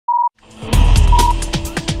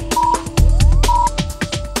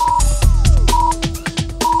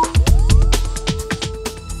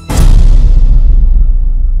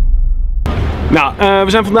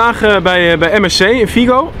we zijn vandaag bij MSC in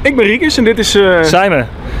Vigo. Ik ben Riekes en dit is... Simon.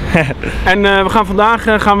 En we gaan vandaag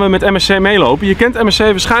met MSC meelopen. Je kent MSC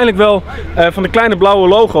waarschijnlijk wel van de kleine blauwe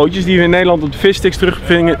logootjes die we in Nederland op de vissticks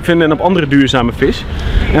terugvinden en op andere duurzame vis.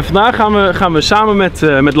 En vandaag gaan we samen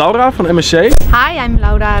met Laura van MSC. Hi, I'm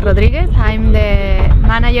Laura Rodriguez. I'm the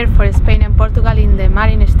manager for Spain and Portugal in the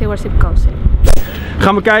Marine Stewardship Council.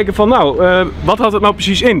 Gaan we kijken van wat houdt het nou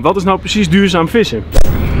precies in? Wat is nou precies duurzaam vissen?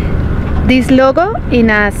 This logo in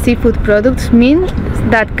a seafood product means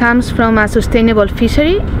that comes from a sustainable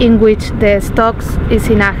fishery in which the stocks is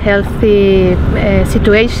in a healthy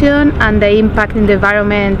situation and the impact in the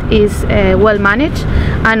environment is well managed,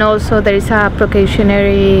 and also there is a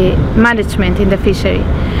precautionary management in the fishery.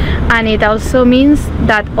 And it also means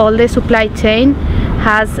that all the supply chain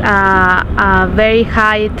has a very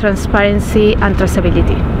high transparency and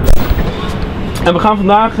traceability. En we gaan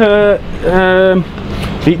vandaag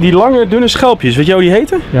die lange dunne schelpjes, weet je hoe die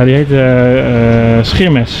heten? Ja, die heet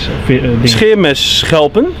scheermes.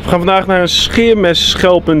 Scheermesschelpen. We gaan vandaag naar een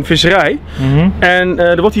scheermesschelpenvisserij. En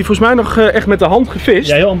er wordt hier volgens mij nog echt met de hand gevist.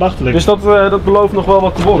 Ja, heel ambachtelijk. Dus dat belooft nog wel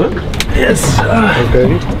wat te worden. Yes! Oké.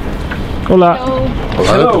 Hola.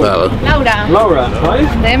 Hello. Hola. Laura. Hi.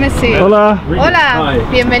 The MSC. Hola. Hola. Hi.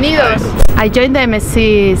 Bienvenidos. I joined the MSC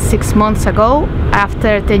 6 months ago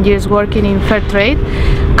after 10 years working in fair trade,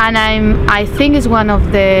 and I think it's one of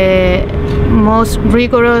the most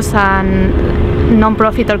rigorous and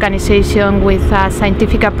non-profit organization with a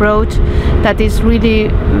scientific approach that is really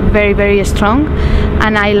very strong.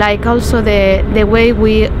 And I like also the way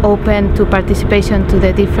we open to participation to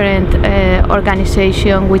the different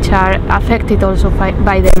organizations which are affected also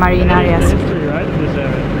by the marine areas.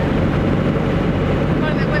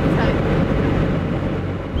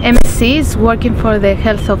 MSC is working for the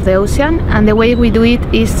health of the ocean, and the way we do it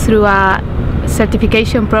is through a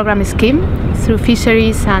certification program scheme through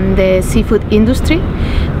fisheries and the seafood industry.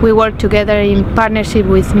 We work together in partnership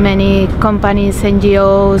with many companies,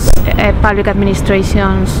 NGOs, public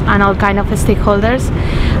administrations and all kind of stakeholders,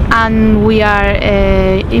 and we are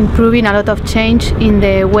improving a lot of change in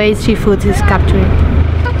the way seafood is captured.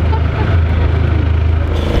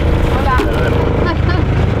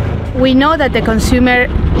 We know that the consumer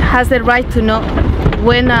has the right to know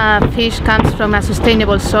when a fish comes from a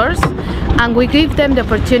sustainable source, and we give them the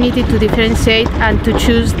opportunity to differentiate and to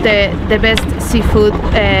choose the best seafood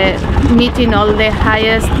meeting all the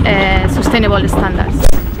highest sustainable standards.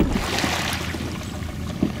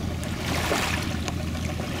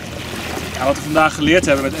 Ja, wat we vandaag geleerd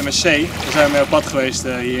hebben met MSC, daar zijn we mee op pad geweest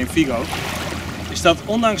hier in Vigo, is dat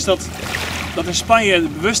ondanks dat in Spanje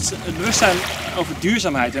het bewustzijn over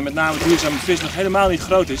duurzaamheid en met name duurzame vis nog helemaal niet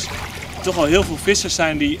groot is, er toch al heel veel vissers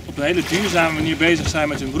zijn die op een hele duurzame manier bezig zijn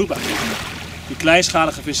met hun beroep uitoefenen. Die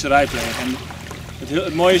kleinschalige visserij plegen. En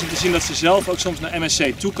het mooie is om te zien dat ze zelf ook soms naar MSC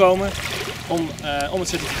toekomen om het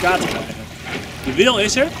certificaat te krijgen. De wil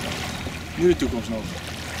is er, nu de toekomst nog.